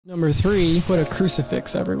Number 3, put a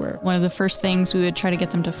crucifix everywhere. One of the first things we would try to get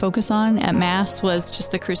them to focus on at Mass was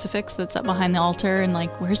just the crucifix that's up behind the altar and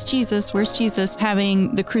like, where's Jesus? Where's Jesus?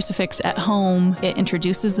 Having the crucifix at home, it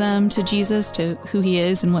introduces them to Jesus, to who he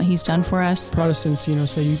is and what he's done for us. Protestants,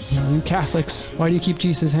 say, you Catholics, why do you keep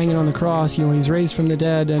Jesus hanging on the cross? He's raised from the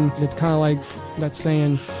dead. And it's kind of like that's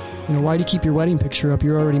saying, why do you keep your wedding picture up?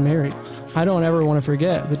 You're already married. I don't ever want to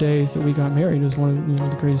forget the day that we got married. It was one of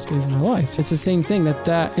the greatest days of my life. It's the same thing,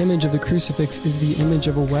 that image of the crucifix is the image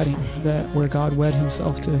of a wedding, where God wed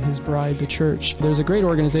himself to his bride, the church. There's a great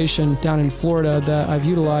organization down in Florida that I've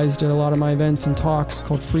utilized at a lot of my events and talks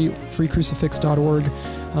called freecrucifix.org.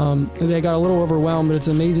 They got a little overwhelmed, but it's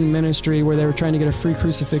an amazing ministry where they were trying to get a free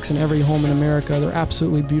crucifix in every home in America. They're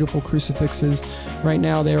absolutely beautiful crucifixes. Right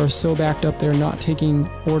now, they are so backed up, they're not taking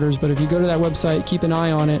orders. But if you go to that website, keep an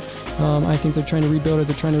eye on it. I think they're trying to rebuild it.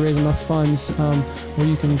 They're trying to raise enough funds where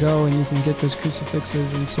you can go and you can get those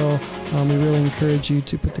crucifixes. And so we really encourage you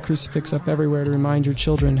to put the crucifix up everywhere to remind your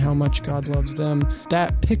children how much God loves them.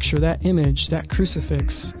 That picture, that image, that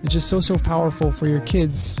crucifix is just so powerful for your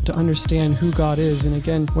kids to understand who God is. And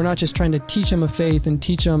again, we're not just trying to teach them a faith and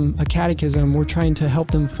teach them a catechism. We're trying to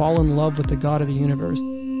help them fall in love with the God of the universe.